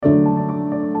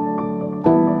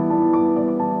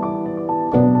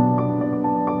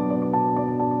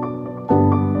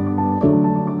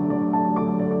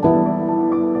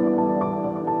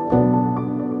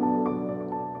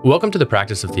Welcome to the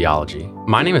Practice of Theology.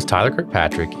 My name is Tyler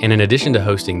Kirkpatrick, and in addition to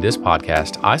hosting this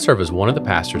podcast, I serve as one of the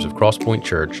pastors of Crosspoint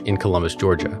Church in Columbus,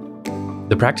 Georgia.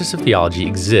 The Practice of Theology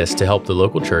exists to help the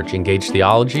local church engage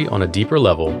theology on a deeper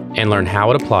level and learn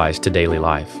how it applies to daily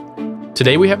life.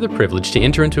 Today we have the privilege to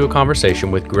enter into a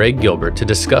conversation with Greg Gilbert to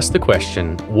discuss the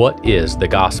question, what is the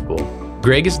gospel?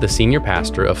 Greg is the senior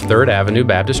pastor of Third Avenue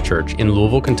Baptist Church in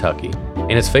Louisville, Kentucky,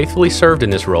 and has faithfully served in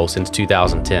this role since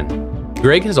 2010.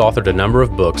 Greg has authored a number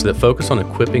of books that focus on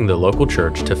equipping the local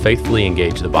church to faithfully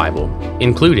engage the Bible,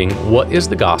 including What is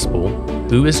the Gospel?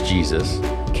 Who is Jesus?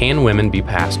 Can Women Be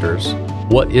Pastors?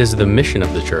 What is the Mission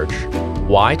of the Church?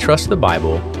 Why Trust the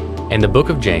Bible? And the Book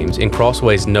of James in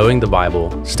Crossway's Knowing the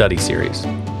Bible study series.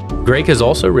 Greg has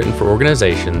also written for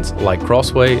organizations like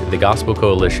Crossway, the Gospel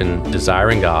Coalition,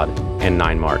 Desiring God, and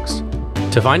 9 Marks.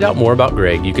 To find out more about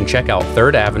Greg, you can check out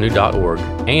thirdavenue.org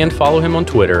and follow him on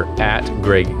Twitter at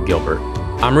Greg Gilbert.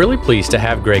 I'm really pleased to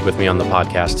have Greg with me on the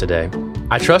podcast today.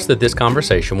 I trust that this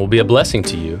conversation will be a blessing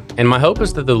to you, and my hope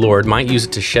is that the Lord might use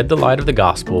it to shed the light of the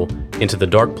gospel into the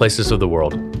dark places of the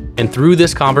world, and through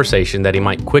this conversation that he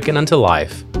might quicken unto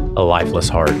life a lifeless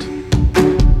heart.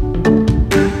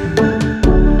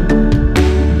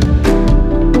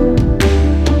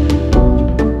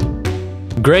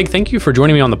 Greg, thank you for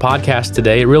joining me on the podcast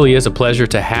today. It really is a pleasure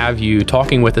to have you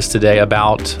talking with us today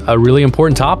about a really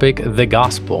important topic, the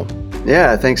gospel.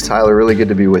 Yeah, thanks, Tyler. Really good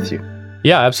to be with you.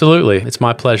 Yeah, absolutely. It's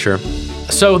my pleasure.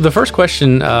 So the first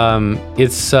question,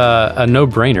 it's a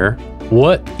no-brainer.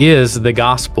 What is the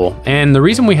gospel? And the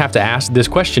reason we have to ask this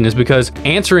question is because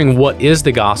answering what is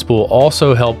the gospel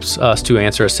also helps us to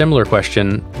answer a similar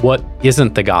question, what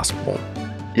isn't the gospel?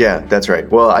 Yeah, that's right.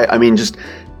 Well, I mean,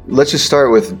 let's just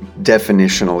start with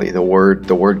definitionally. The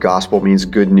word gospel means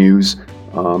good news.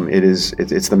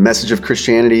 It's the message of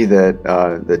Christianity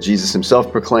that Jesus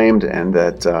himself proclaimed, and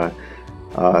that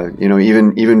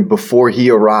even before he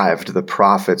arrived, the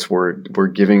prophets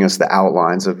were giving us the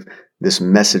outlines of this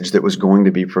message that was going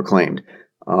to be proclaimed.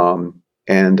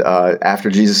 After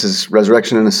Jesus'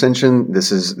 resurrection and ascension,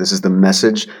 this is the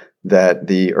message that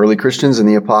the early Christians and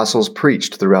the apostles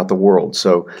preached throughout the world.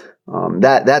 So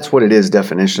that's what it is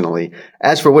definitionally.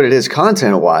 As for what it is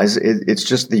content-wise, it's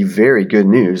just the very good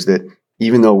news that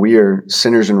even though we are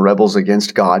sinners and rebels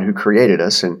against God who created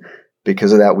us, and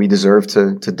because of that we deserve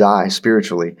to die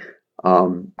spiritually,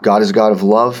 God is a God of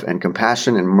love and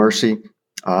compassion and mercy,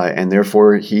 and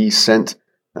therefore he sent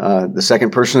the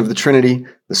second person of the Trinity,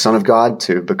 the Son of God,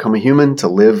 to become a human, to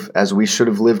live as we should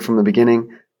have lived from the beginning,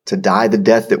 to die the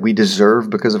death that we deserve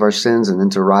because of our sins, and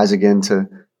then to rise again to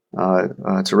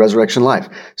resurrection life,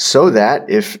 so that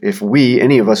if we,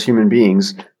 any of us human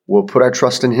beings, will put our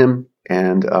trust in him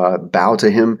and bow to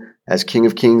him as King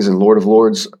of Kings and Lord of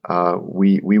Lords,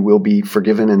 we will be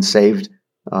forgiven and saved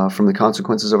from the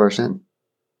consequences of our sin.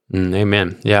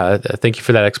 Amen. Yeah, thank you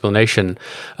for that explanation.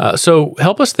 So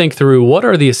help us think through what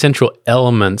are the essential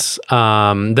elements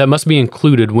that must be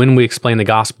included when we explain the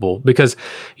gospel, because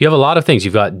you have a lot of things.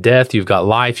 You've got death, you've got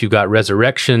life, you've got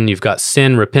resurrection, you've got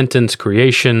sin, repentance,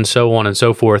 creation, so on and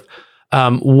so forth.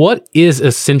 What is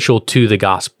essential to the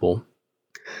gospel?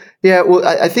 Yeah, well,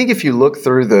 I think if you look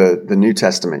through the New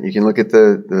Testament, you can look at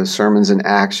the sermons in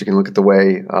Acts, you can look at the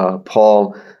way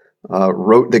Paul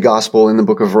wrote the gospel in the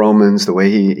book of Romans, the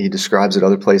way he describes it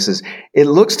other places. It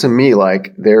looks to me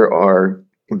like there are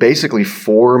basically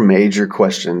 4 major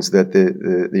questions that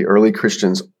the early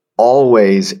Christians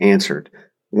always answered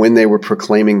when they were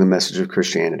proclaiming the message of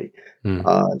Christianity.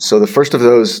 So the first of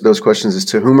those questions is,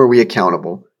 to whom are we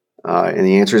accountable? And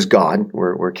the answer is God.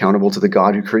 We're accountable to the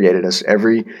God who created us.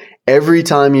 Every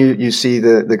time you see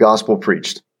the gospel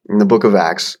preached in the book of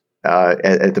Acts,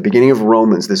 at the beginning of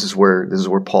Romans, this is where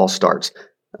Paul starts,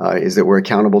 is that we're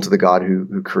accountable to the God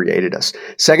who created us.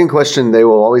 Second question they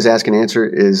will always ask and answer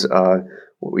is,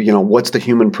 what's the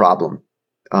human problem?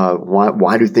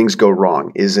 Why do things go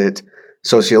wrong? Is it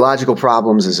sociological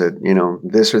problems? Is it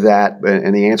this or that?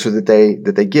 And the answer that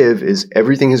they give is,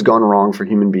 everything has gone wrong for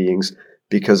human beings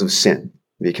because of sin,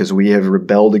 because we have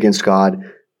rebelled against God,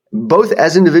 both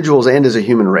as individuals and as a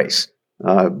human race.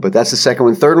 But that's the second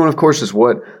one. Third one, of course, is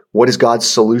what is God's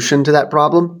solution to that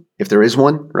problem? If there is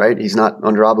one, right? He's not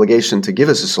under obligation to give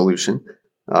us a solution,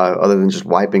 other than just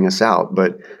wiping us out.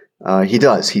 But he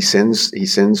does. He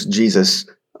sends Jesus,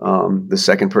 the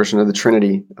second person of the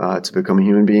Trinity, to become a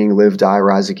human being, live, die,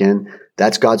 rise again.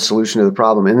 That's God's solution to the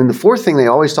problem. And then the fourth thing they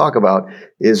always talk about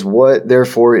is, what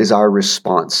therefore is our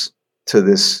response to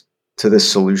this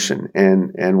solution,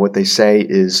 and what they say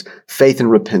is faith and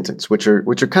repentance, which are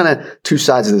kind of two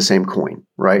sides of the same coin,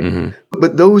 right? Mm-hmm.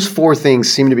 But those 4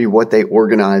 things seem to be what they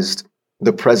organized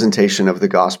the presentation of the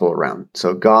gospel around.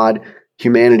 So God,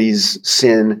 humanity's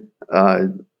sin,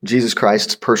 Jesus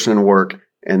Christ's person and work,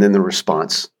 and then the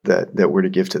response that we're to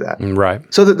give to that. Right.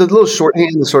 So the little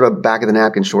shorthand, the sort of back of the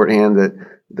napkin shorthand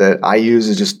that I use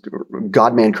is just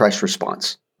God, man, Christ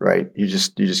response. Right. You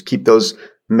just keep those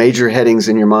major headings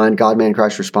in your mind: God, man,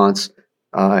 Christ response.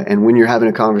 And when you're having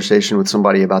a conversation with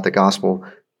somebody about the gospel,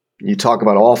 you talk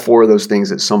about all four of those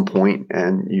things at some point,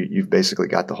 and you've basically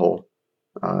got the whole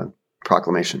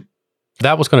proclamation.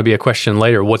 That was going to be a question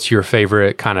later. What's your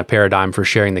favorite kind of paradigm for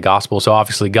sharing the gospel? So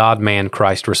obviously God, man,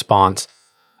 Christ response.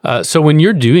 So when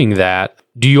you're doing that,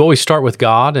 do you always start with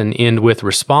God and end with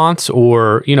response?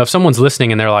 Or, if someone's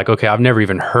listening and they're like, okay, I've never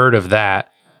even heard of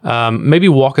that, maybe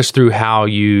walk us through how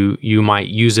you might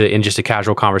use it in just a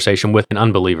casual conversation with an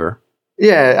unbeliever.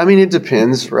 Yeah, I mean, it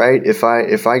depends, right? If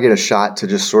I get a shot to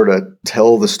just sort of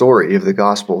tell the story of the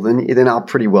gospel, then I'll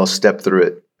pretty well step through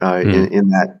it in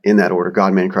that order: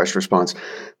 God, man, Christ response.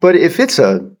 But if it's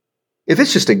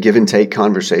just a give and take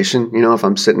conversation, if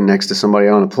I'm sitting next to somebody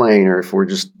on a plane, or if we're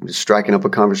just striking up a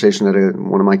conversation at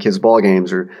one of my kids' ball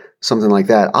games or something like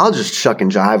that, I'll just shuck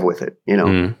and jive with it.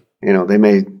 They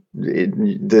may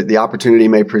the opportunity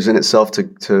may present itself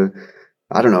to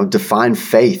I don't know, define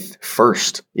faith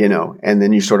first, and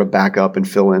then you sort of back up and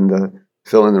fill in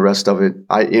the rest of it.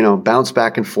 Bounce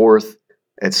back and forth,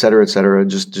 et cetera, et cetera.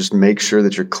 Just make sure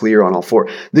that you're clear on all four.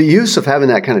 The use of having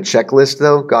that kind of checklist,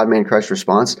 though, God, man, Christ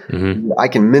response, I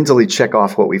can mentally check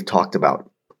off what we've talked about.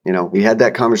 We had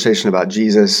that conversation about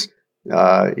Jesus, and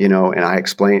I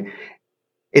explained.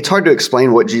 It's hard to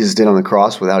explain what Jesus did on the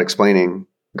cross without explaining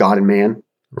God and man.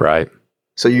 Right.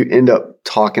 So you end up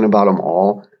talking about them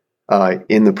all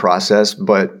in the process,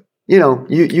 but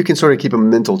you can sort of keep a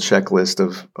mental checklist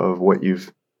of what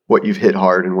you've hit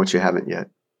hard and what you haven't yet.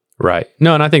 Right.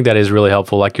 No, and I think that is really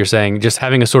helpful. Like you're saying, just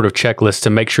having a sort of checklist to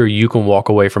make sure you can walk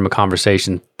away from a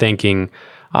conversation thinking,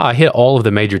 I hit all of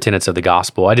the major tenets of the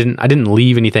gospel. I didn't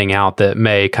leave anything out that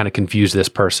may kind of confuse this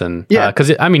person. Yeah. Because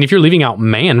if you're leaving out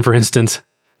man, for instance,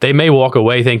 they may walk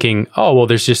away thinking, oh, well,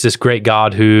 there's just this great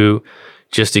God who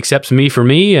just accepts me for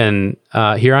me, and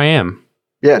here I am.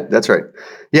 Yeah, that's right.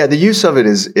 Yeah, the use of it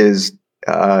is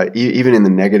even in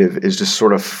the negative is just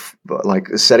sort of like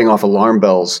setting off alarm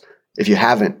bells if you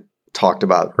haven't talked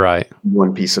about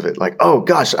one piece of it. Like, oh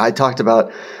gosh, I talked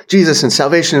about Jesus and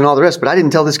salvation and all the rest, but I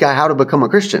didn't tell this guy how to become a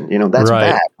Christian. That's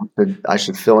bad. I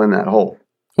should fill in that hole.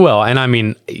 Well,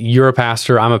 and you're a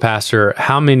pastor, I'm a pastor.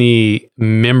 How many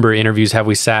member interviews have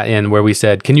we sat in where we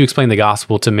said, can you explain the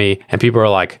gospel to me? And people are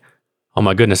like, oh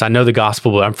my goodness, I know the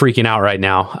gospel, but I'm freaking out right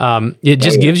now. It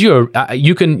just gives you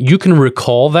you can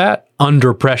recall that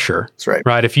under pressure. That's right.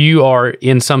 Right. If you are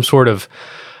in some sort of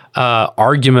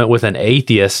argument with an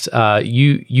atheist,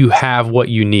 you have what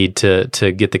you need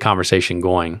to get the conversation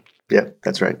going. Yeah,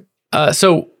 that's right.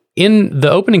 So in the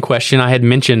opening question, I had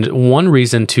mentioned one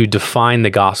reason to define the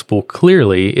gospel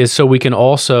clearly is so we can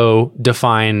also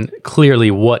define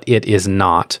clearly what it is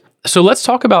not. So let's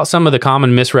talk about some of the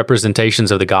common misrepresentations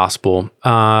of the gospel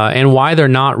and why they're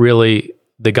not really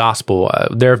the gospel.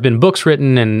 There have been books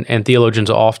written and theologians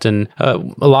often, a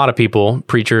lot of people,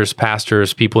 preachers,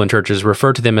 pastors, people in churches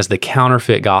refer to them as the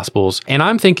counterfeit gospels. And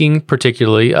I'm thinking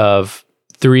particularly of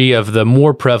three of the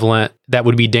more prevalent that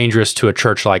would be dangerous to a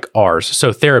church like ours.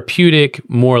 So therapeutic,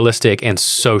 moralistic, and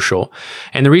social.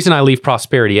 And the reason I leave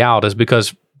prosperity out is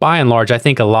because by and large, I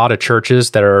think a lot of churches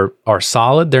that are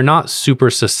solid, they're not super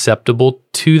susceptible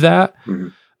to that.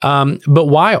 Mm-hmm. But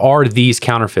why are these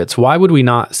counterfeits? Why would we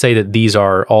not say that these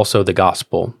are also the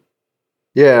gospel?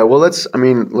 Yeah, well, let's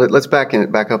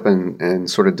back up and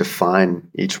sort of define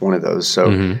each one of those.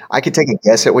 So I could take a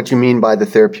guess at what you mean by the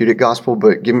therapeutic gospel,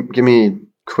 but give me a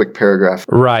quick paragraph.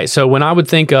 Right. So when I would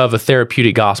think of a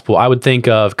therapeutic gospel, I would think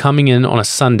of coming in on a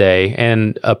Sunday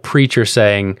and a preacher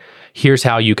saying, here's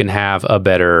how you can have a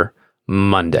better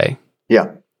Monday. Yeah.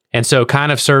 And so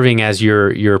kind of serving as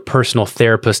your personal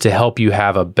therapist to help you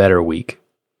have a better week.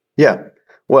 Yeah.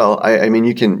 Well, I mean,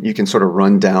 you can sort of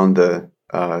run down the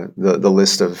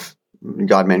list of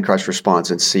God, man, Christ response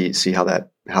and see how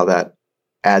that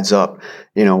adds up.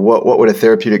 What would a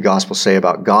therapeutic gospel say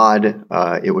about God?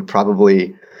 It would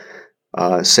probably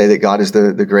say that God is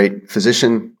the great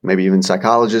physician, maybe even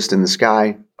psychologist in the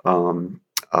sky.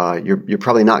 You're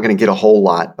probably not going to get a whole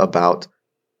lot about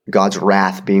God's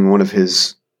wrath being one of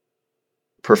his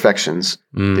perfections,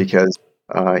 because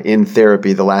in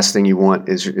therapy, the last thing you want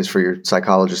is for your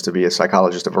psychologist to be a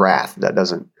psychologist of wrath. That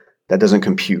doesn't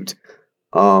compute.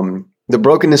 The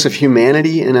brokenness of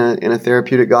humanity in a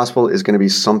therapeutic gospel is going to be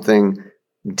something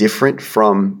different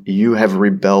from you have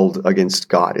rebelled against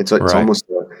God. It's almost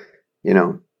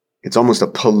it's almost a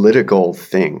political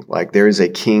thing. Like there is a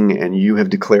king and you have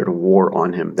declared war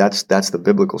on him. That's the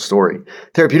biblical story.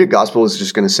 Therapeutic gospel is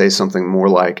just going to say something more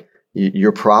like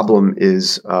your problem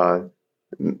is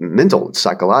mental, it's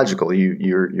psychological.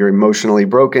 You're emotionally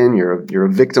broken. You're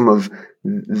a victim of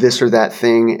this or that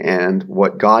thing, and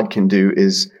what God can do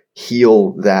is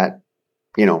heal that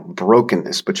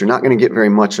brokenness. But you're not going to get very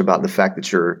much about the fact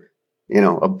that you're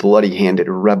a bloody-handed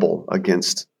rebel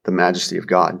against the majesty of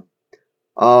God.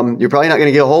 You're probably not going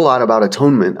to get a whole lot about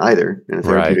atonement either in a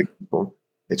therapeutic gospel.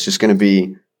 It's just going to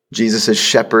be Jesus as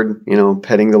shepherd,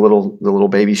 petting the little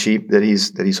baby sheep that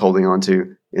he's holding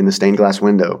onto in the stained glass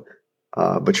window.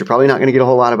 But you're probably not going to get a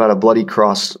whole lot about a bloody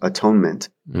cross atonement.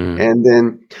 And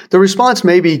then the response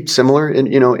may be similar, and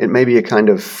it may be a kind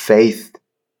of faith,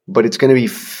 but it's going to be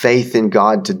faith in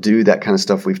God to do that kind of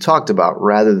stuff we've talked about,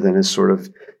 rather than a sort of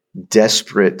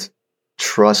desperate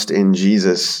trust in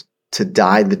Jesus to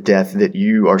die the death that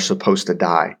you are supposed to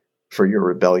die for your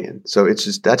rebellion. So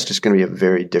that's just going to be a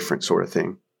very different sort of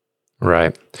thing.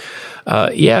 Right.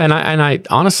 And I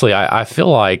honestly, I feel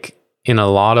like in a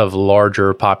lot of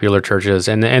larger popular churches,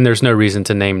 and there's no reason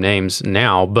to name names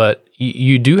now, but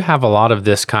you do have a lot of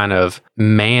this kind of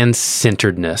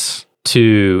man-centeredness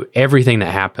to everything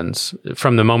that happens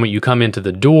from the moment you come into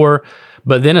the door,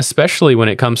 but then especially when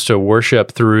it comes to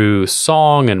worship through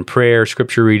song and prayer,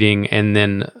 scripture reading, and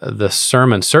then the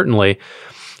sermon, certainly,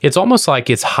 it's almost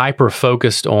like it's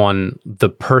hyper-focused on the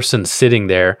person sitting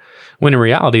there, when in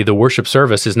reality, the worship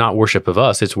service is not worship of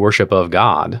us, it's worship of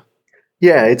God.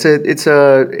 Yeah, it's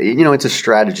a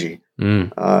strategy,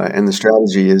 and the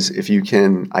strategy is if you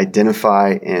can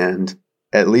identify and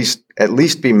at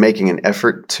least be making an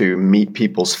effort to meet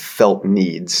people's felt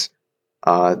needs,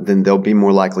 then they'll be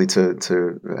more likely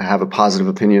to have a positive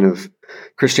opinion of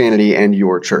Christianity and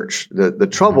your church. The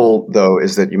trouble, though,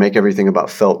 is that you make everything about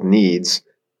felt needs,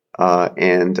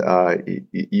 and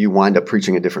you wind up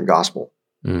preaching a different gospel.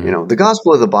 The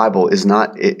gospel of the Bible is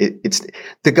not,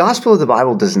 the gospel of the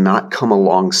Bible does not come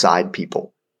alongside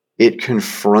people. It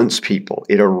confronts people.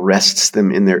 It arrests them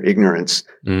in their ignorance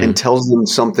and tells them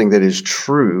something that is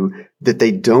true that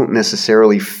they don't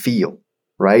necessarily feel,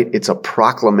 right? It's a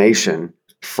proclamation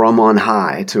from on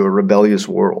high to a rebellious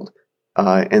world.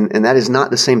 And that is not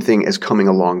the same thing as coming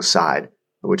alongside,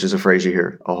 which is a phrase you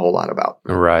hear a whole lot about.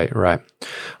 Right. All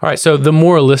right. So the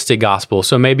moralistic gospel.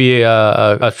 So maybe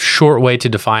a short way to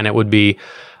define it would be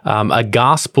a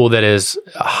gospel that is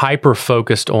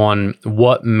hyper-focused on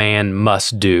what man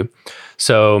must do.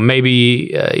 So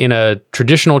maybe in a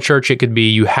traditional church, it could be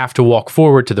you have to walk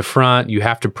forward to the front, you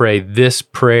have to pray this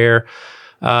prayer.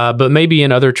 But maybe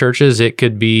in other churches, it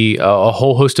could be a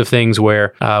whole host of things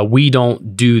where we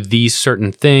don't do these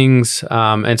certain things.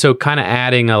 And so kind of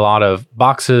adding a lot of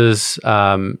boxes,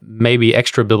 maybe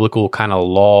extra biblical kind of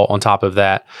law on top of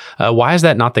that. Why is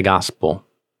that not the gospel?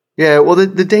 Yeah, well,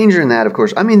 the danger in that, of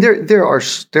course, I mean, there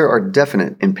are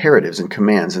definite imperatives and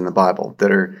commands in the Bible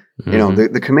that are,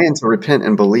 the command to repent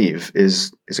and believe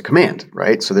is a command,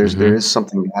 right? So there is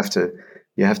something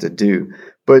you have to do.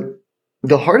 But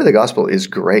the heart of the gospel is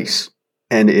grace,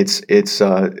 and it's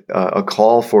a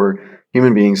call for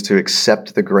human beings to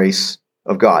accept the grace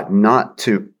of God, not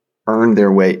to earn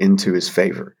their way into His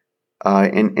favor.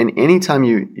 And anytime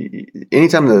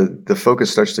the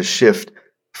focus starts to shift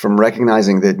from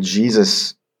recognizing that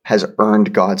Jesus has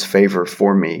earned God's favor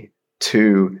for me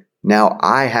to now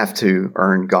I have to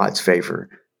earn God's favor,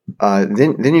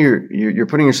 then you're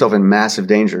putting yourself in massive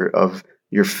danger of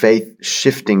your faith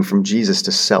shifting from Jesus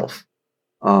to self.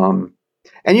 And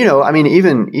I mean,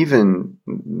 even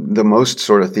the most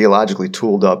sort of theologically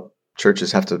tooled up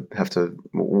churches have to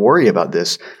worry about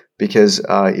this, because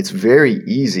it's very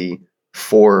easy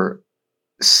for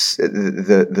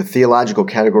the theological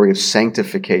category of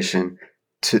sanctification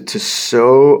to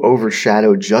so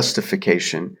overshadow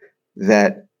justification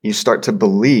that you start to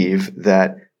believe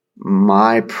that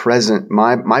my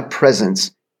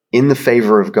presence in the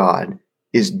favor of God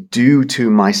is due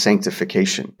to my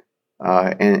sanctification.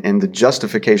 And the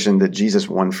justification that Jesus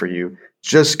won for you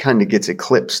just kind of gets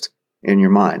eclipsed in your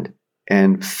mind,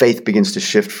 and faith begins to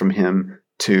shift from Him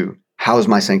to how's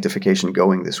my sanctification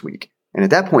going this week? And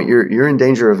at that point, you're in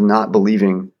danger of not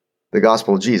believing the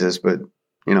gospel of Jesus, but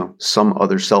some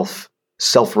other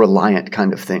self-reliant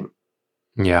kind of thing.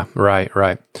 Yeah, right.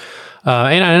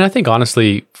 And I think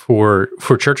honestly, for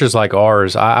churches like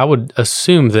ours, I would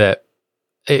assume that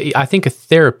I think a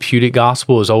therapeutic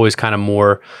gospel is always kind of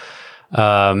more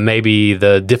maybe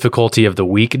the difficulty of the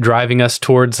week driving us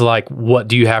towards like, what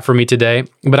do you have for me today?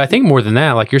 But I think more than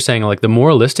that, like you're saying, like the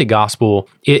moralistic gospel,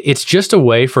 it's just a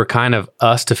way for kind of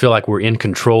us to feel like we're in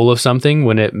control of something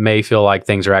when it may feel like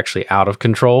things are actually out of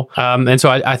control. And so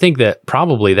I think that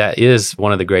probably that is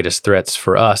one of the greatest threats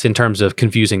for us in terms of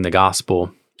confusing the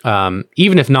gospel,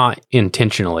 even if not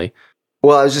intentionally.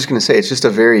 Well, I was just going to say, it's just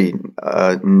a very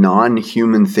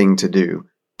non-human thing to do,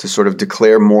 to sort of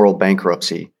declare moral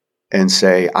bankruptcy and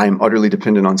say, I'm utterly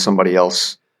dependent on somebody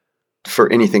else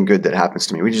for anything good that happens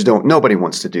to me. We just don't, nobody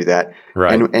wants to do that.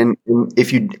 Right. And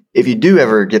if you do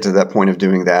ever get to that point of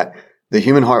doing that, the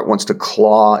human heart wants to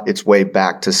claw its way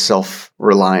back to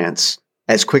self-reliance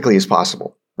as quickly as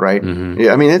possible, right? Mm-hmm.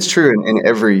 Yeah, I mean, it's true in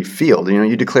every field.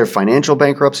 You declare financial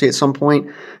bankruptcy at some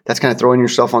point, that's kind of throwing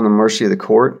yourself on the mercy of the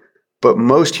court. But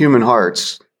most human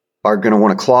hearts are going to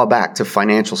want to claw back to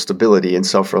financial stability and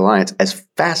self-reliance as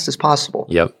fast as possible.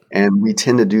 Yep. And we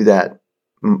tend to do that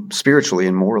spiritually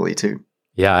and morally too.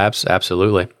 Yeah,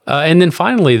 absolutely. And then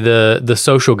finally, the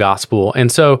social gospel.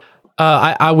 And so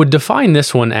I would define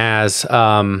this one as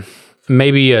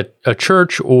maybe a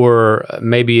church, or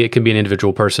maybe it could be an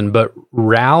individual person, but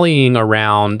rallying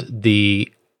around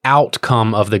the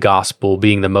outcome of the gospel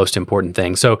being the most important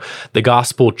thing. So the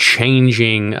gospel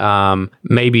changing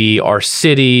maybe our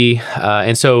city.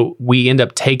 And so we end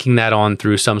up taking that on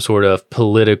through some sort of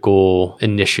political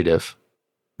initiative.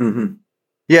 Mm-hmm.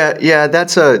 Yeah,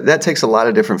 that takes a lot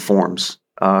of different forms.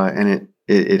 And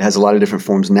it has a lot of different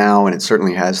forms now, and it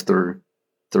certainly has through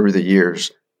the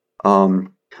years.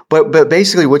 But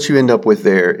basically what you end up with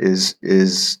there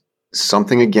is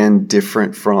something, again,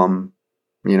 different from,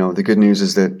 the good news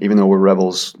is that even though we're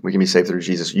rebels, we can be saved through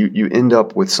Jesus. You end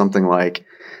up with something like,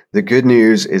 the good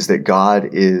news is that God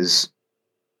is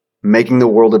making the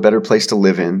world a better place to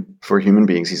live in for human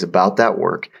beings. He's about that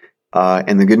work.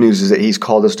 And the good news is that he's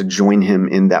called us to join him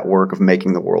in that work of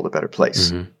making the world a better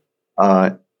place.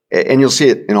 Mm-hmm. And you'll see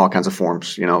it in all kinds of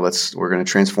forms. We're going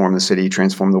to transform the city,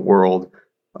 transform the world,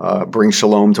 bring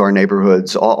shalom to our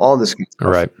neighborhoods, all this kind of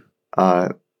stuff.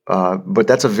 Right. But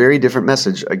that's a very different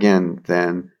message, again,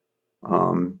 than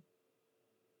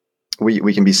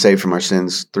we can be saved from our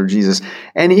sins through Jesus.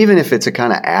 And even if it's a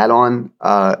kind of add-on,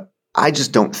 I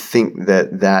just don't think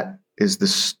that is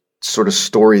the sort of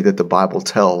story that the Bible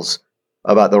tells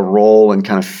about the role and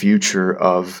kind of future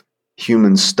of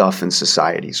human stuff in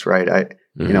societies, right?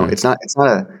 It's not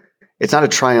a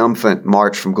triumphant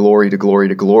march from glory to glory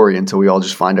to glory until we all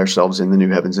just find ourselves in the new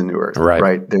heavens and new earth,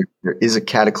 right? There is a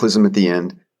cataclysm at the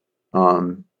end.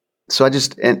 So I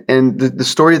just, and the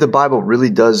story of the Bible really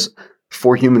does,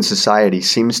 for human society,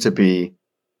 seems to be,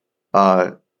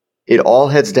 it all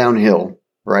heads downhill,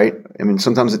 right? I mean,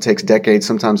 sometimes it takes decades,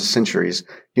 sometimes centuries.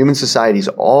 Human societies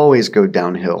always go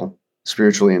downhill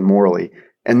spiritually and morally.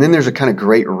 And then there's a kind of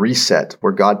great reset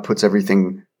where God puts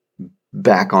everything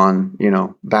back on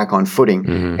footing.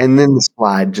 Mm-hmm. And then the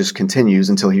slide just continues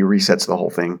until he resets the whole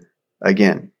thing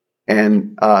again.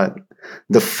 And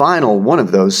the final one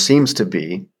of those seems to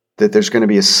be that there's going to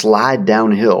be a slide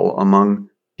downhill among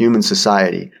human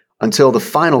society until the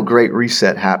final great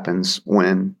reset happens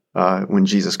when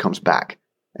Jesus comes back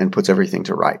and puts everything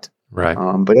to right. Right.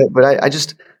 But I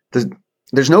just,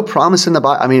 there's no promise in the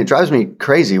Bible. I mean, it drives me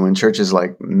crazy when churches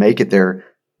like make it their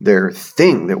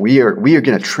thing that we are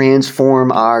going to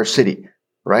transform our city,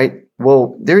 right?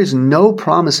 Well, there is no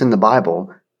promise in the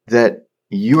Bible that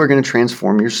you are going to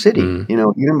transform your city.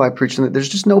 Even by preaching that, there's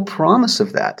just no promise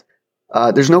of that.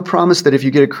 There's no promise that if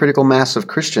you get a critical mass of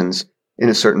Christians in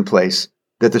a certain place,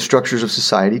 that the structures of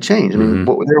society change. I mean,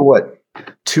 there are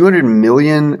 200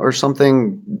 million or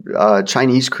something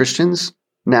Chinese Christians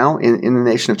now in the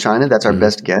nation of China. That's our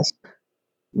best guess.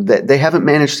 That they haven't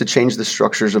managed to change the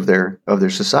structures of their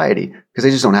society because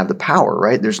they just don't have the power,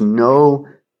 right? There's no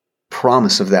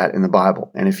promise of that in the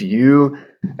Bible. And if you,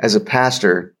 as a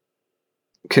pastor,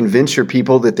 convince your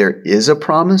people that there is a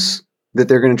promise that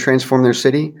they're going to transform their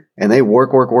city, and they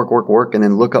work, and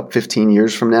then look up 15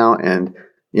 years from now, and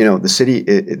the city,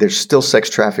 there's still sex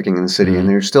trafficking in the city, and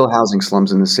there's still housing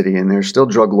slums in the city, and there's still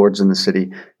drug lords in the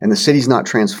city, and the city's not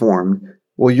transformed.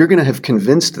 Well, you're going to have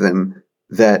convinced them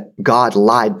that God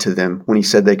lied to them when he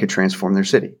said they could transform their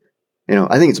city.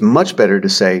 I think it's much better to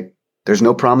say there's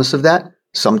no promise of that.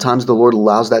 Sometimes the Lord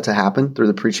allows that to happen through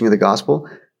the preaching of the gospel.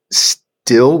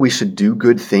 Still, we should do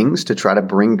good things to try to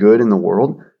bring good in the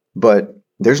world. But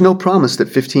there's no promise that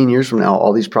 15 years from now,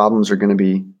 all these problems are going to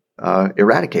be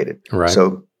eradicated. Right.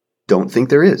 So don't think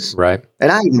there is. Right.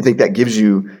 And I even think that gives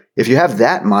you, if you have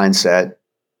that mindset,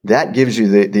 that gives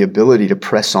you the ability to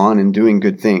press on and doing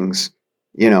good things,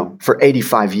 for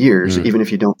 85 years, even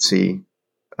if you don't see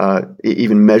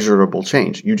even measurable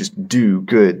change. You just do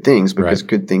good things because Right.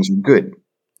 good things are good.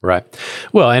 Right.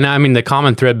 Well, and I mean, the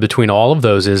common thread between all of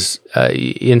those is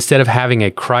instead of having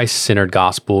a Christ-centered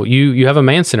gospel, you have a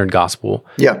man-centered gospel.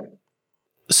 Yeah.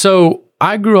 So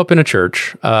I grew up in a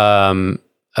church,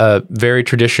 a very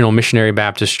traditional missionary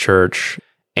Baptist church,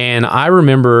 and I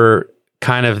remember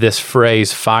kind of this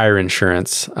phrase, fire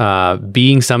insurance,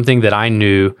 being something that I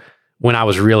knew when I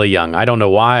was really young. I don't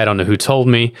know why. I don't know who told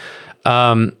me.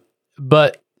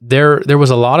 But there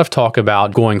was a lot of talk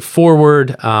about going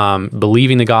forward,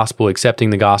 believing the gospel,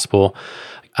 accepting the gospel,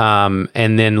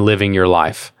 and then living your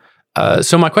life.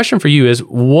 So my question for you is,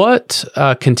 what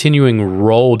continuing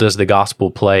role does the gospel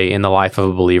play in the life of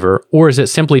a believer, or is it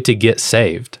simply to get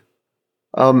saved?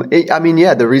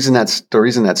 The reason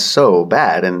that's so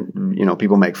bad, and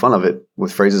people make fun of it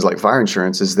with phrases like fire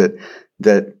insurance, is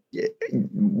that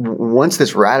once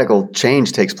this radical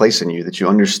change takes place in you, that you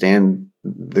understand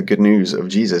the good news of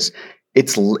Jesus,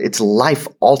 it's life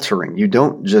altering. You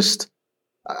don't just,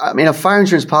 a fire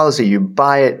insurance policy, you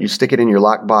buy it, you stick it in your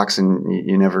lockbox, and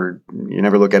you never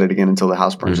look at it again until the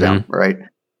house burns down, right?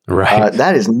 Right.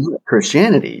 That is not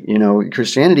Christianity.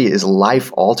 Christianity is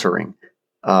life altering.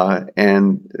 The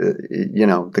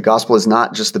gospel is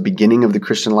not just the beginning of the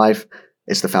Christian life.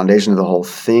 It's the foundation of the whole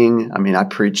thing. I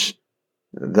preach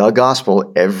the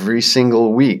gospel every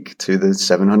single week to the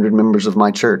 700 members of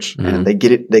my church, and they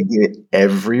get it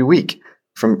every week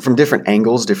from different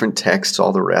angles, different texts,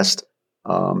 all the rest.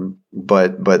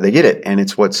 But they get it, and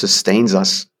it's what sustains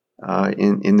us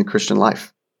in the Christian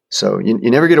life. So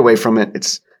you never get away from it.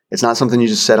 It's not something you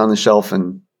just set on the shelf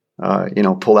and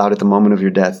pull out at the moment of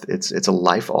your death. It's a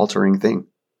life altering thing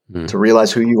to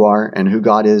realize who you are and who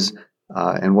God is,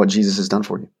 and what Jesus has done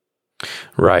for you.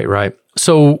 Right.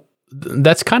 So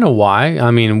that's kind of why,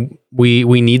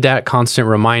 we need that constant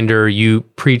reminder. You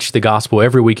preach the gospel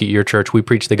every week at your church. We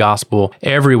preach the gospel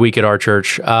every week at our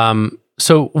church.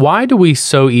 So why do we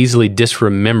so easily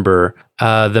disremember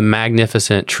the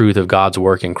magnificent truth of God's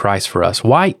work in Christ for us?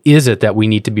 Why is it that we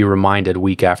need to be reminded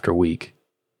week after week?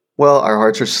 Well, our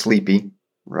hearts are sleepy,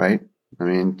 right?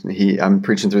 I'm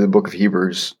preaching through the book of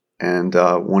Hebrews, and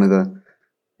one of the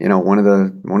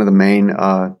main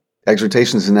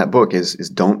exhortations in that book is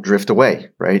don't drift away,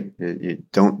 right? You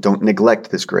don't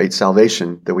neglect this great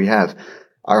salvation that we have.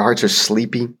 Our hearts are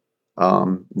sleepy.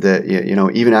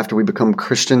 Even after we become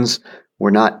Christians,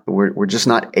 we're just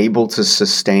not able to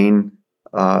sustain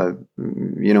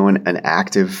an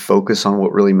active focus on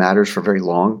what really matters for very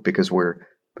long because we're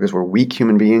weak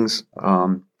human beings,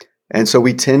 and so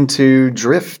we tend to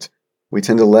drift. We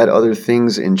tend to let other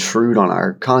things intrude on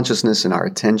our consciousness and our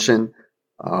attention.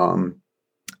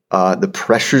 The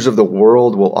pressures of the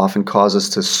world will often cause us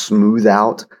to smooth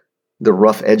out the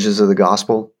rough edges of the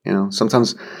gospel.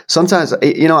 Sometimes,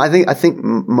 I think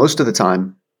most of the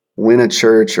time when a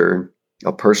church or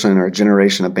a person or a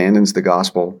generation abandons the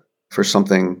gospel for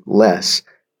something less,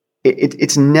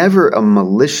 it's never a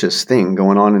malicious thing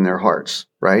going on in their hearts,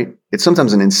 right? It's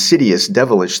sometimes an insidious,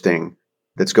 devilish thing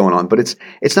that's going on, but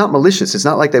it's not malicious. It's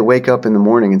not like they wake up in the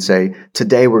morning and say,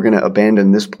 today we're going to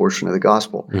abandon this portion of the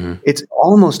gospel. It's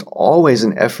almost always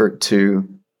an effort to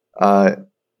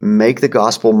make the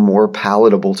gospel more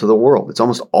palatable to the world. It's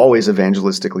almost always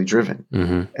evangelistically driven.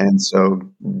 And so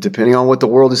depending on what the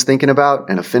world is thinking about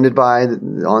and offended by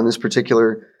on this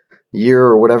particular year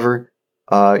or whatever,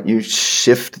 you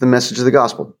shift the message of the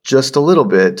gospel just a little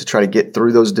bit to try to get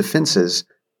through those defenses.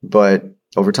 But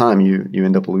over time, you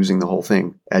end up losing the whole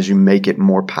thing as you make it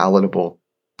more palatable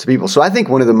to people. So I think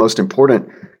one of the most important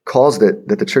calls that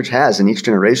the church has in each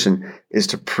generation is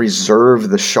to preserve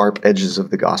the sharp edges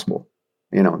of the gospel.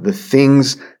 The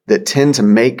things that tend to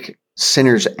make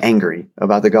sinners angry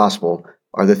about the gospel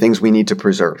are the things we need to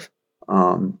preserve,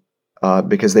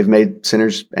 because they've made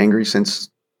sinners angry since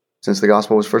the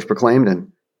gospel was first proclaimed,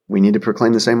 and we need to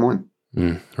proclaim the same one.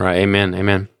 Right.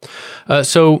 Amen.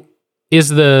 So is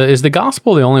the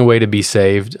gospel the only way to be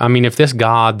saved? If this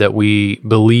God that we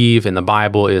believe in the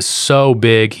Bible is so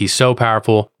big, he's so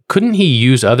powerful, couldn't he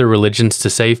use other religions to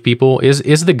save people?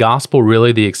 Is the gospel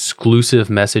really the exclusive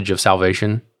message of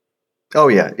salvation? Oh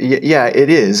yeah, it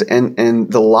is, and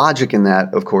the logic in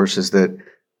that, of course, is that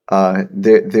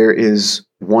there is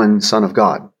one Son of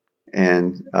God,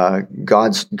 and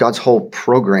God's whole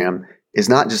program is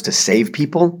not just to save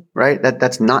people, right?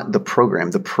 That's not the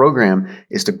program. The program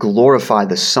is to glorify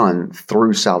the Son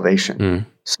through salvation.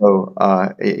 So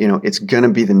it's going to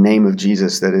be the name of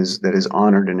Jesus that is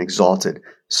honored and exalted.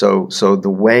 So the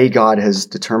way God has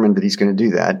determined that He's going to do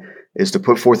that is to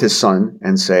put forth His Son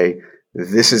and say,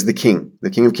 this is the King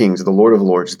of Kings, the Lord of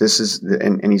Lords. This is,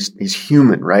 and he's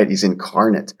human, right? He's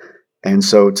incarnate. And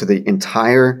so to the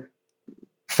entire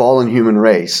fallen human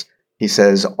race, he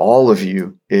says, all of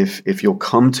you, if you'll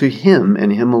come to him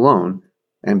and him alone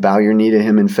and bow your knee to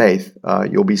him in faith,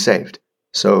 you'll be saved.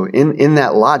 So in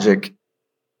that logic,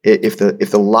 if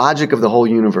the logic of the whole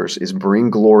universe is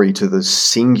bring glory to the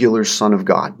singular Son of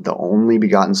God, the only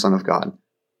begotten Son of God,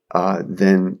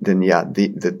 then yeah,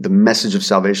 the message of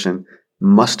salvation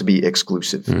must be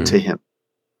exclusive to him.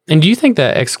 And do you think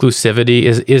that exclusivity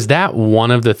is that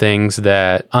one of the things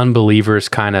that unbelievers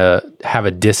kind of have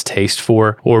a distaste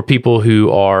for, or people who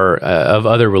are of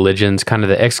other religions, kind of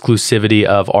the exclusivity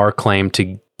of our claim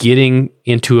to getting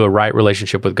into a right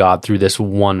relationship with God through this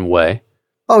one way?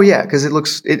 Oh yeah, because it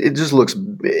looks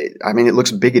bigoted,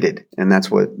 and that's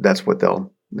what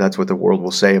the world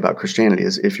will say about Christianity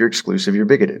is if you're exclusive, you're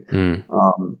bigoted.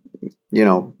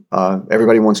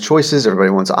 Everybody wants choices, everybody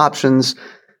wants options.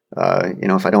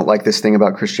 If I don't like this thing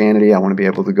about Christianity, I want to be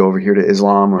able to go over here to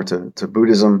Islam or to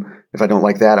Buddhism. If I don't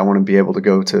like that, I want to be able to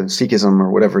go to Sikhism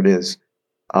or whatever it is.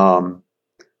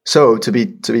 So to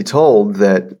be told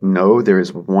that no, there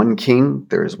is one king,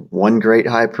 there is one great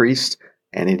high priest,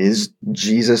 and it is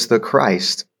Jesus the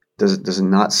Christ, does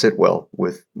not sit well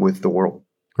with the world.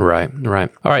 Right. All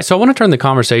right. So I want to turn the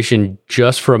conversation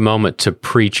just for a moment to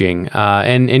preaching.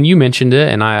 And you mentioned it,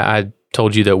 and I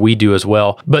told you that we do as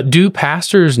well. But do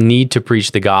pastors need to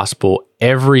preach the gospel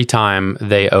every time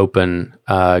they open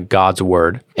God's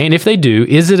word? And if they do,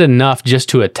 is it enough just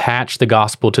to attach the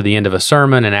gospel to the end of a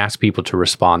sermon and ask people to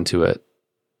respond to it?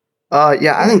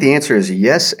 Yeah, I think the answer is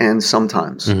yes, and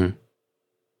sometimes.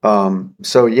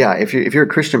 So yeah, if you're a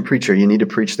Christian preacher, you need to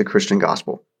preach the Christian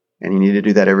gospel, and you need to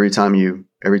do that every time you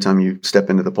step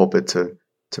into the pulpit to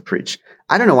preach.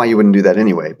 I don't know why you wouldn't do that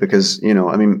anyway, because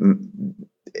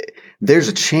there's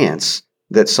a chance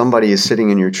that somebody is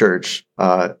sitting in your church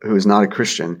who is not a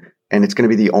Christian, and it's going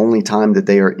to be the only time that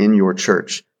they are in your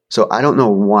church. So I don't know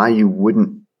why you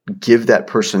wouldn't give that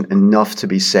person enough to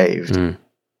be saved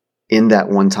in that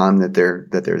one time that they're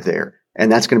there,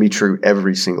 and that's going to be true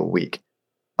every single week.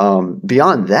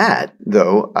 Beyond that,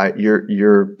 though,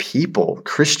 your people,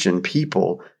 Christian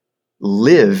people,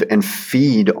 live and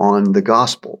feed on the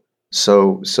gospel.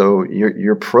 So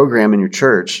your program in your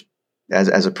church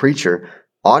as a preacher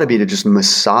ought to be to just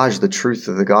massage the truth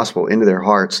of the gospel into their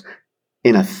hearts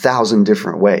in 1,000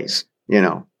 different ways,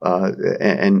 and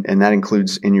that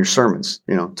includes in your sermons,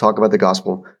 talk about the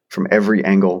gospel from every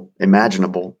angle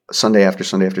imaginable, Sunday after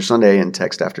Sunday after Sunday, and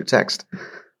text after text.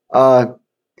 I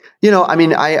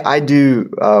do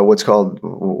what's called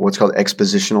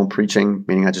expositional preaching,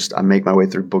 meaning I make my way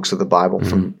through books of the Bible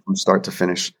from start to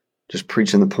finish, just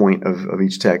preaching the point of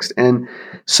each text. And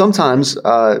sometimes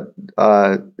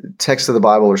texts of the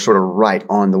Bible are sort of right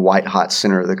on the white hot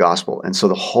center of the gospel, and so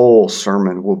the whole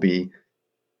sermon will be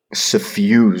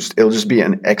suffused. It'll just be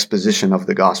an exposition of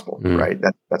the gospel, right?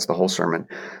 That's the whole sermon.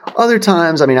 Other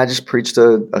times, I just preached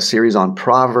a series on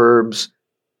Proverbs.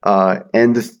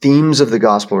 And the themes of the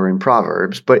gospel are in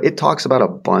Proverbs, but it talks about a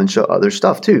bunch of other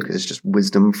stuff too, because it's just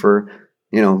wisdom for,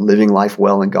 living life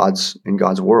well in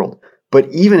God's world. But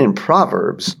even in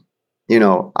Proverbs,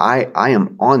 I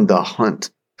am on the hunt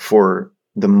for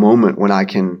the moment when I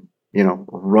can,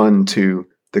 run to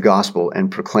the gospel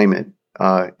and proclaim it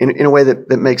in a way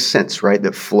that makes sense, right?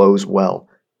 That flows well.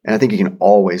 And I think you can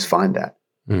always find that.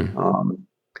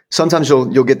 Sometimes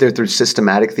you'll get there through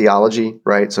systematic theology,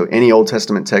 right? So any Old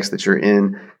Testament text that you're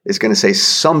in is going to say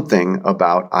something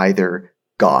about either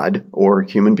God or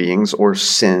human beings or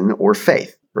sin or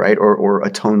faith, right? Or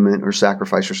atonement or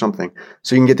sacrifice or something.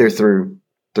 So you can get there through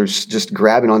just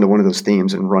grabbing onto one of those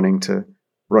themes and running to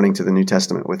the New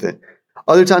Testament with it.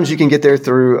 Other times you can get there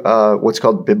through what's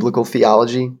called biblical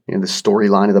theology, the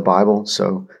storyline of the Bible.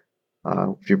 So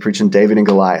if you're preaching David and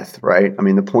Goliath, right?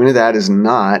 The point of that is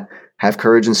not have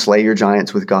courage and slay your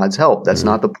giants with God's help. That's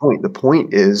not the point. The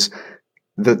point is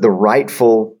that the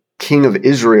rightful king of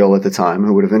Israel at the time,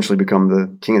 who would eventually become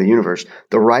the king of the universe,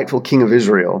 the rightful king of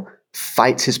Israel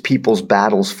fights his people's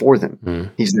battles for them.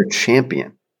 He's their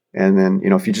champion. And then,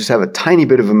 if you just have a tiny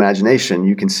bit of imagination,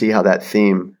 you can see how that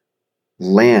theme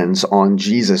lands on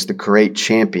Jesus, the great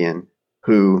champion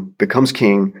who becomes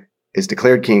king, is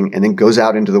declared king, and then goes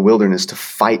out into the wilderness to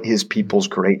fight his people's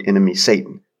great enemy,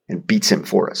 Satan, and beats him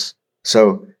for us.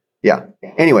 So, yeah.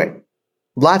 Anyway,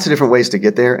 lots of different ways to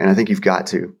get there, and I think you've got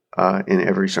to in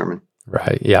every sermon.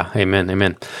 Right. Yeah.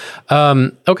 Amen.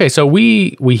 Okay. So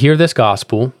we hear this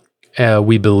gospel,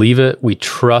 we believe it, we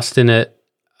trust in it.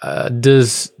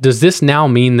 Does this now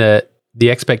mean that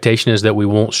the expectation is that we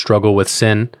won't struggle with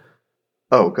sin?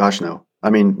 Oh gosh, no. I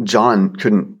mean, John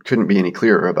couldn't be any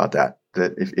clearer about that.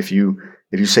 That if you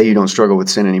say you don't struggle with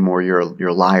sin anymore, you're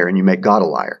a liar, and you make God a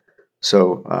liar.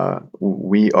 So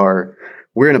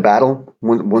we're in a battle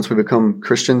once we become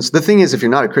Christians. The thing is, if you're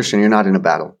not a Christian, you're not in a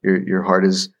battle. Your heart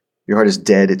is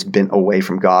dead. It's bent away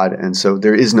from God, and so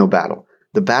there is no battle.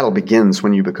 The battle begins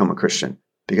when you become a Christian,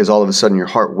 because all of a sudden your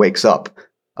heart wakes up,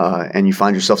 and you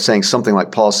find yourself saying something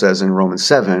like Paul says in Romans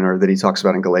 7, or that he talks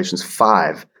about in Galatians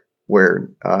 5, where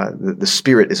the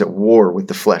spirit is at war with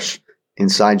the flesh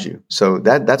inside you. So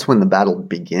that's when the battle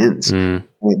begins. And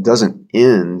it doesn't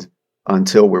end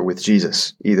until we're with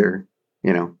Jesus, either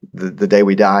the day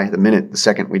we die, the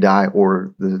second we die,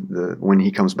 or the when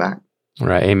he comes back.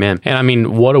 Right. Amen. And I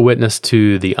mean, what a witness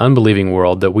to the unbelieving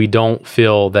world that we don't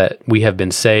feel that we have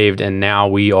been saved and now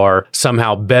we are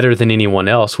somehow better than anyone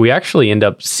else. We actually end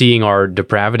up seeing our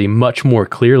depravity much more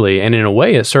clearly. And in a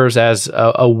way, it serves as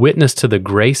a witness to the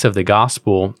grace of the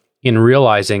gospel in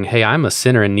realizing, hey, I'm a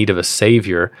sinner in need of a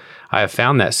savior. I have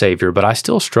found that savior, but I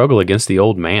still struggle against the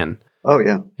old man. Oh,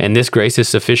 yeah. And this grace is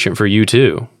sufficient for you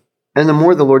too. And the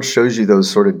more the Lord shows you those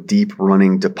sort of deep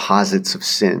running deposits of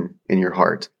sin in your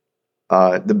heart,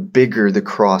 the bigger the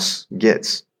cross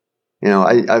gets.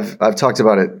 I've talked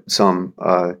about it some.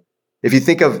 If you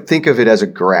think of it as a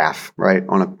graph, right,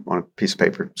 on a piece of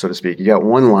paper, so to speak, you got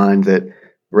one line that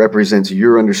represents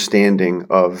your understanding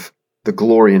of the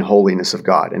glory and holiness of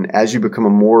God. And as you become a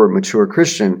more mature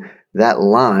Christian, that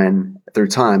line through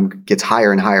time gets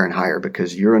higher and higher and higher,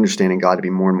 because you're understanding God to be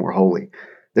more and more holy.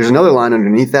 There's another line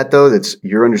underneath that, though, that's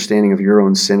your understanding of your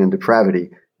own sin and depravity.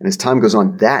 And as time goes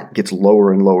on, that gets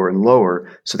lower and lower and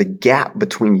lower. So the gap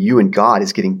between you and God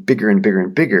is getting bigger and bigger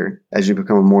and bigger as you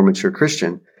become a more mature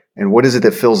Christian. And what is it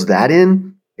that fills that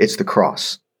in? It's the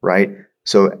cross, right?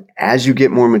 So as you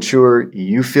get more mature,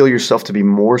 you feel yourself to be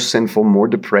more sinful, more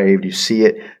depraved. You see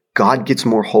it. God gets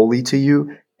more holy to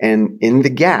you. And in the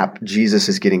gap, Jesus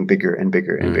is getting bigger and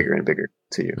bigger and bigger and bigger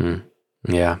to you.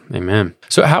 Yeah, amen.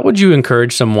 So how would you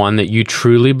encourage someone that you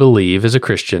truly believe is a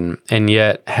Christian and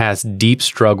yet has deep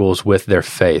struggles with their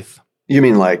faith? You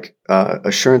mean like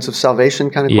assurance of salvation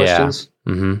kind of questions?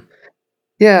 Mm-hmm.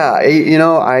 Yeah,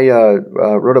 I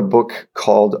wrote a book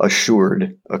called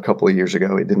Assured a couple of years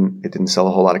ago. It didn't sell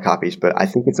a whole lot of copies, but I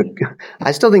still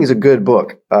think it's a good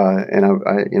book. And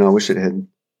I wish it had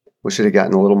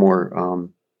gotten a little more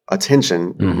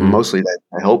attention, mostly to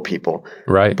help people.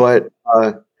 Right. But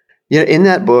in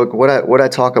that book, what I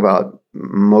talk about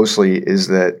mostly is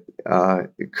that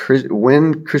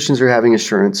when Christians are having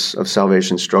assurance of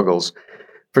salvation struggles,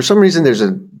 for some reason there's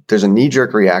a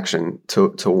knee-jerk reaction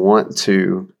to want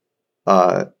to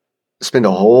spend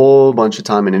a whole bunch of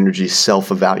time and energy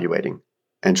self-evaluating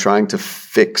and trying to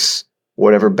fix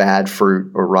whatever bad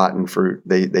fruit or rotten fruit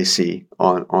they see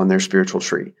on their spiritual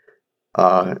tree.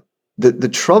 The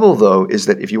trouble, though, is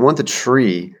that if you want the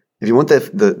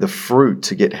fruit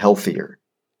to get healthier,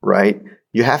 right,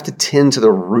 you have to tend to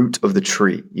the root of the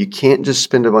tree. You can't just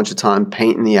spend a bunch of time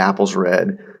painting the apples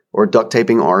red or duct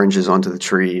taping oranges onto the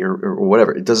tree or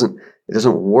whatever. It doesn't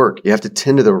work. You have to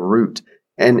tend to the root.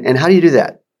 And how do you do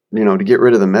that? To get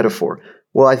rid of the metaphor.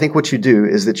 Well, I think what you do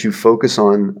is that you focus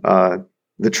on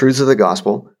the truths of the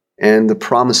gospel and the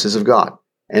promises of God.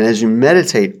 And as you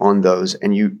meditate on those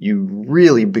and you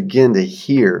really begin to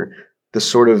hear the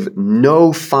sort of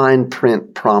no fine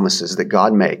print promises that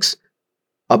God makes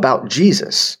about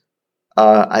Jesus,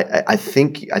 I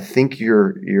think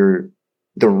the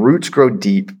roots grow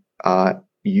deep.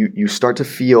 You start to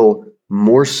feel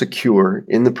more secure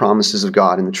in the promises of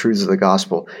God and the truths of the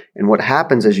gospel. And what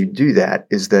happens as you do that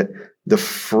is that the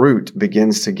fruit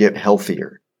begins to get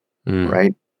healthier,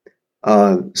 right?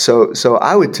 So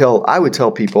I would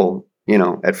tell people,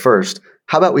 at first,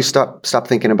 how about we stop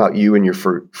thinking about you and your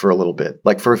fruit for a little bit?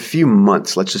 Like for a few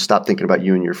months, let's just stop thinking about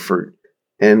you and your fruit.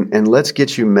 And let's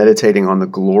get you meditating on the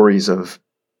glories of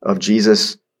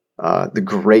Jesus, the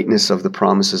greatness of the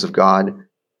promises of God.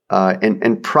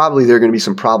 And probably there are going to be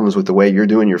some problems with the way you're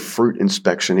doing your fruit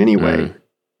inspection anyway,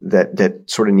 that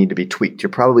sort of need to be tweaked. You're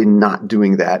probably not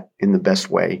doing that in the best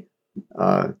way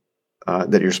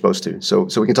that you're supposed to. So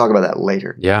we can talk about that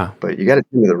later. Yeah. But you got to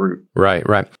do the root. Right.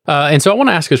 And so I want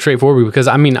to ask a straightforward, because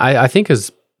I think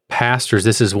as pastors,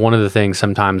 this is one of the things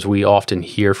sometimes we often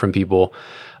hear from people.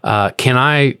 Can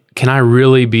I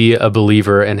really be a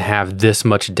believer and have this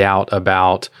much doubt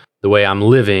about the way I'm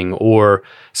living? Or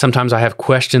sometimes I have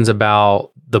questions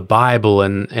about the Bible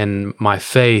and my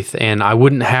faith, and I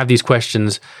wouldn't have these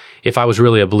questions if I was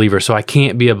really a believer. So I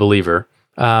can't be a believer.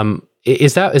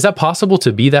 Is that possible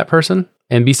to be that person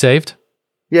and be saved?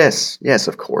 Yes,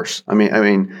 of course. I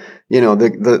mean,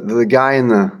 the guy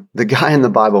in the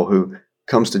Bible who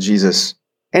comes to Jesus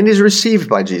and is received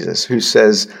by Jesus, who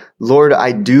says, Lord,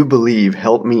 I do believe,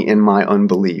 help me in my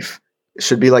unbelief. It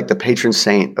should be like the patron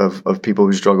saint of people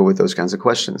who struggle with those kinds of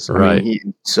questions. Right. I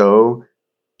mean,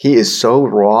 he is so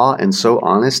raw and so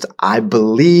honest. I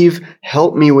believe,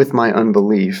 help me with my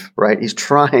unbelief, right? He's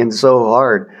trying so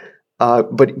hard,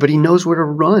 but he knows where to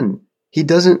run. He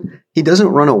doesn't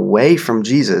run away from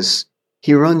Jesus.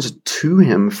 He runs to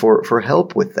him for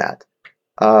help with that.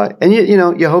 And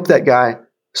you hope that guy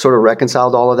sort of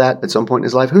reconciled all of that at some point in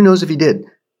his life. Who knows if he did?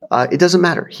 It doesn't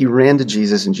matter. He ran to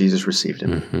Jesus and Jesus received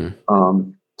him.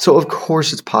 Mm-hmm. So of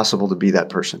course it's possible to be that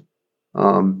person.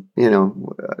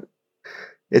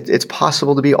 It's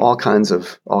possible to be all kinds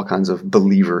of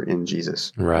believer in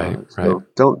Jesus. Right. So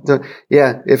don't.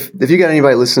 If you got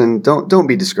anybody listening, don't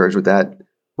be discouraged with that.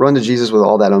 Run to Jesus with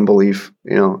all that unbelief.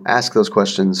 Ask those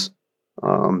questions.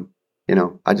 I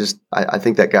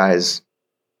think that guy is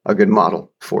a good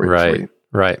model for you.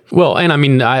 Right. Well, and I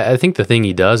mean, I think the thing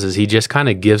he does is he just kind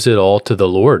of gives it all to the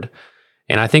Lord.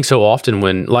 And I think so often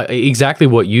when, like exactly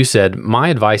what you said, my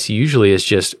advice usually is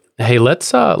just, hey,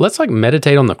 let's like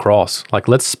meditate on the cross. Like,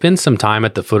 let's spend some time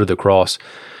at the foot of the cross.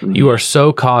 Mm-hmm. You are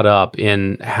so caught up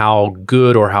in how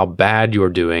good or how bad you're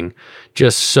doing.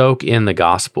 Just soak in the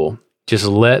gospel. Just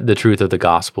let the truth of the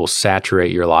gospel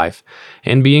saturate your life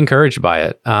and be encouraged by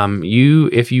it.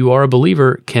 If you are a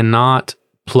believer, cannot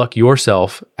pluck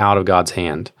yourself out of God's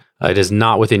hand. It is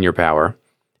not within your power.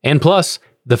 And plus,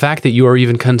 the fact that you are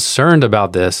even concerned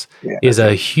about this is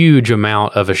a huge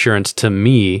amount of assurance to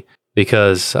me,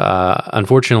 because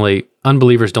unfortunately,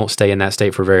 unbelievers don't stay in that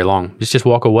state for very long. Just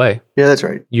walk away. Yeah, that's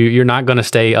right. You're not going to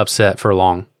stay upset for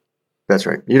long. That's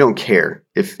right. You don't care.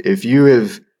 If you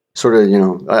have sort of,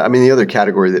 the other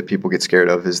category that people get scared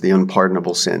of is the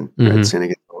unpardonable sin, mm-hmm. right? Sin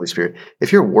against the Holy Spirit.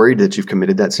 If you're worried that you've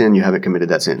committed that sin, you haven't committed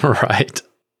that sin. Right.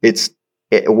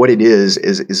 What it is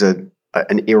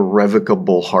an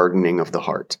irrevocable hardening of the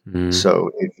heart. Mm. So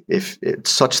if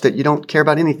it's such that you don't care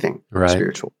about anything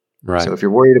spiritual. Right. So if you're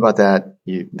worried about that,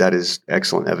 that is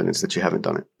excellent evidence that you haven't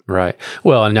done it. Right.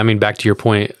 Well, and I mean, back to your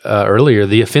point earlier,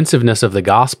 the offensiveness of the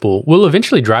gospel will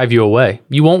eventually drive you away.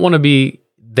 You won't want to be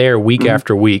there week mm-hmm.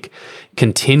 after week,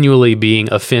 continually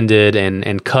being offended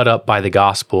and cut up by the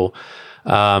gospel.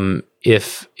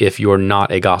 If you're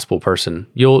not a gospel person,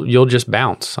 you'll just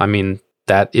bounce. I mean,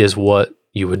 that is what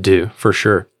you would do for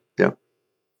sure. Yeah.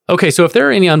 Okay, so if there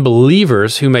are any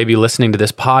unbelievers who may be listening to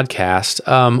this podcast,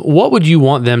 what would you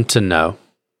want them to know?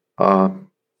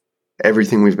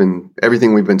 Everything we've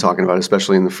been talking about,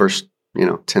 especially in the first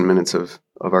 10 minutes of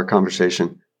our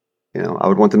conversation. I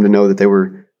would want them to know that they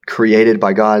were created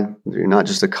by God. You're not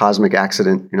just a cosmic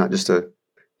accident. You're not just a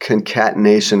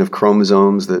concatenation of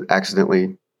chromosomes that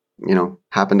accidentally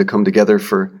happen to come together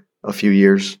for a few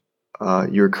years.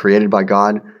 You're created by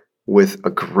God with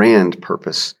a grand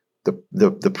purpose.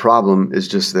 The problem is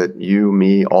just that you,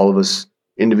 me, all of us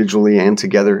individually and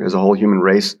together as a whole human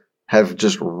race have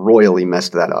just royally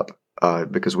messed that up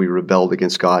because we rebelled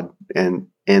against God and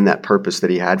that purpose that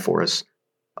he had for us.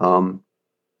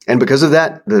 And because of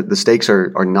that, the stakes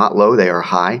are not low, they are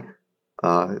high.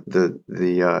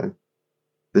 The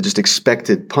just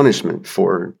expected punishment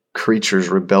for creatures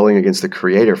rebelling against the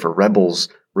Creator, for rebels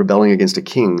rebelling against a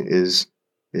king, is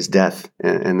death,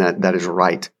 and that is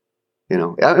right.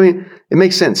 I mean, it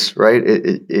makes sense, right?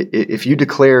 If you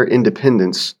declare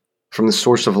independence from the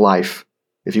source of life,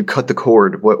 if you cut the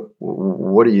cord,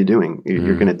 what are you doing?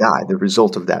 You're going to die. The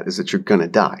result of that is that you're going to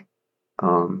die.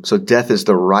 So death is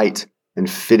the right and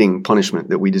fitting punishment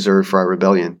that we deserve for our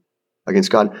rebellion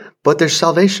against God. But there's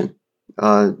salvation.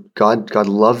 God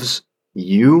loves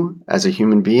you as a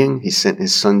human being. He sent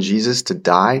his son Jesus to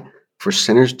die for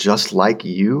sinners just like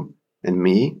you and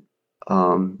me.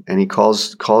 And he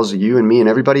calls you and me and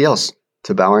everybody else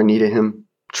to bow our knee to him,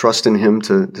 trust in him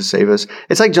to save us.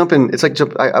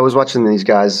 I was watching these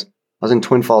guys. I was in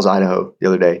Twin Falls, Idaho the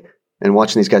other day, and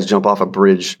watching these guys jump off a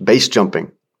bridge, base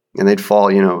jumping, and they'd fall,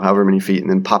 however many feet, and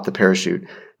then pop the parachute.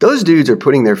 Those dudes are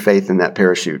putting their faith in that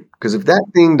parachute, because if that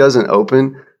thing doesn't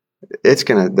open, they're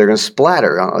gonna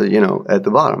splatter, at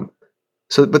the bottom.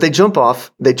 So, but they jump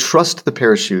off. They trust the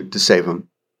parachute to save them.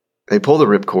 They pull the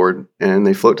ripcord and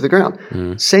they float to the ground.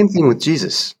 Mm. Same thing with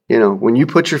Jesus. When you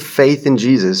put your faith in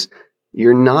Jesus,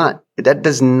 that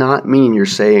does not mean you're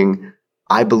saying,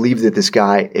 I believe that this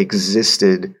guy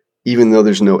existed, even though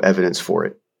there's no evidence for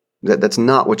it. That's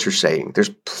not what you're saying.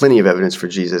 There's plenty of evidence for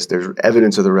Jesus. There's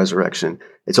evidence of the resurrection.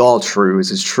 It's all true.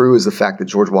 It's as true as the fact that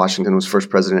George Washington was first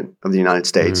president of the United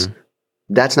States. Mm.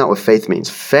 That's not what faith means.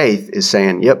 Faith is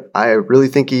saying, yep, I really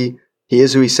think he He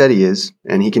is who he said he is,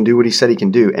 and he can do what he said he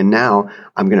can do. And now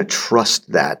I'm going to trust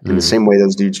that in the same way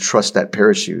those dudes trust that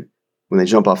parachute when they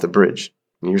jump off the bridge.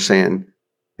 And you're saying,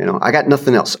 I got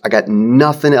nothing else. I got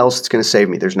nothing else that's going to save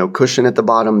me. There's no cushion at the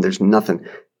bottom. There's nothing.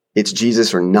 It's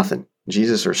Jesus or nothing.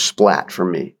 Jesus or splat for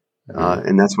me.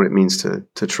 And that's what it means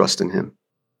to trust in him.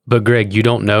 But Greg, you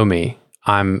don't know me.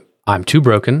 I'm too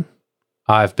broken.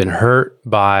 I've been hurt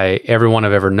by everyone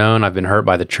I've ever known. I've been hurt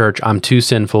by the church. I'm too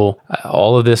sinful.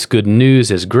 All of this good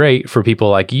news is great for people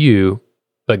like you,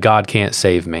 but God can't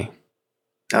save me.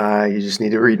 You just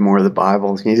need to read more of the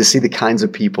Bible. You need to see the kinds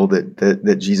of people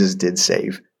that Jesus did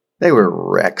save. They were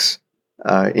wrecks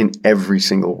in every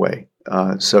single way.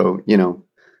 And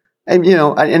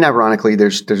ironically,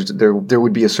 there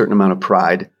would be a certain amount of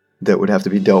pride that would have to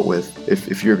be dealt with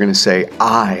if you're going to say,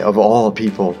 I, of all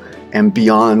people, am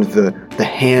beyond the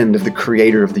hand of the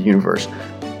creator of the universe.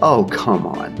 Oh, come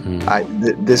on.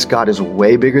 This God is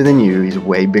way bigger than you. He's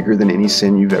way bigger than any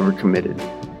sin you've ever committed.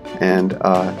 And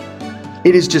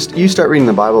it is just, you start reading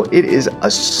the Bible, it is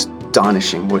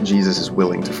astonishing what Jesus is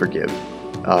willing to forgive.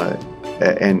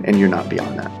 And you're not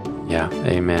beyond that. Yeah,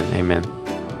 amen.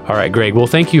 All right, Greg. Well,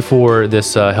 thank you for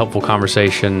this helpful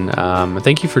conversation.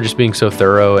 Thank you for just being so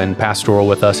thorough and pastoral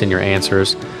with us in your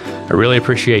answers. I really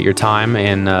appreciate your time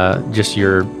and just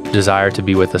your desire to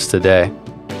be with us today.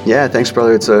 Yeah, thanks,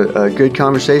 brother. It's a good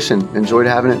conversation. Enjoyed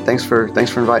having it. Thanks for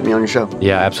inviting me on your show.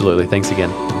 Yeah, absolutely. Thanks again.